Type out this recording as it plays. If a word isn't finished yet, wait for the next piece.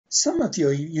Some of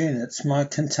your units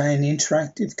might contain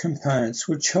interactive components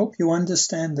which help you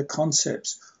understand the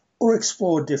concepts or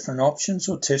explore different options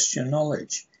or test your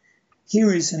knowledge.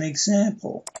 Here is an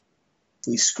example. If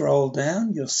we scroll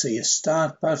down, you'll see a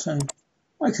Start button.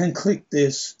 I can click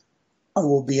this. I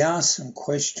will be asked some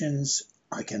questions.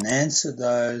 I can answer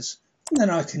those, and then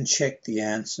I can check the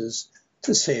answers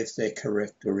to see if they're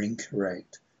correct or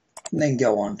incorrect, and then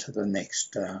go on to the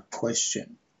next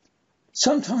question.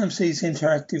 Sometimes these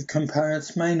interactive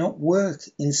components may not work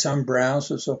in some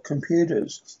browsers or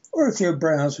computers, or if your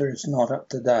browser is not up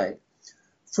to date.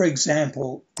 For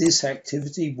example, this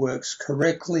activity works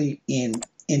correctly in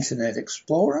Internet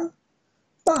Explorer,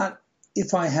 but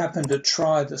if I happen to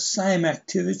try the same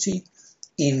activity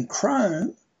in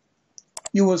Chrome,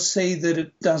 you will see that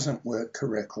it doesn't work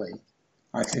correctly.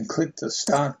 I can click the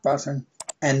Start button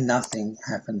and nothing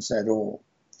happens at all.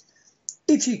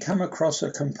 If you come across a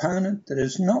component that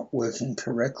is not working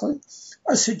correctly,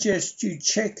 I suggest you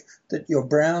check that your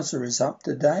browser is up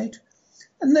to date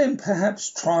and then perhaps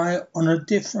try on a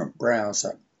different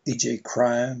browser, e.g.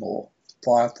 Chrome or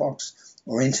Firefox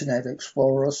or Internet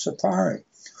Explorer or Safari,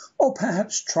 or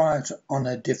perhaps try it on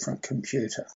a different computer.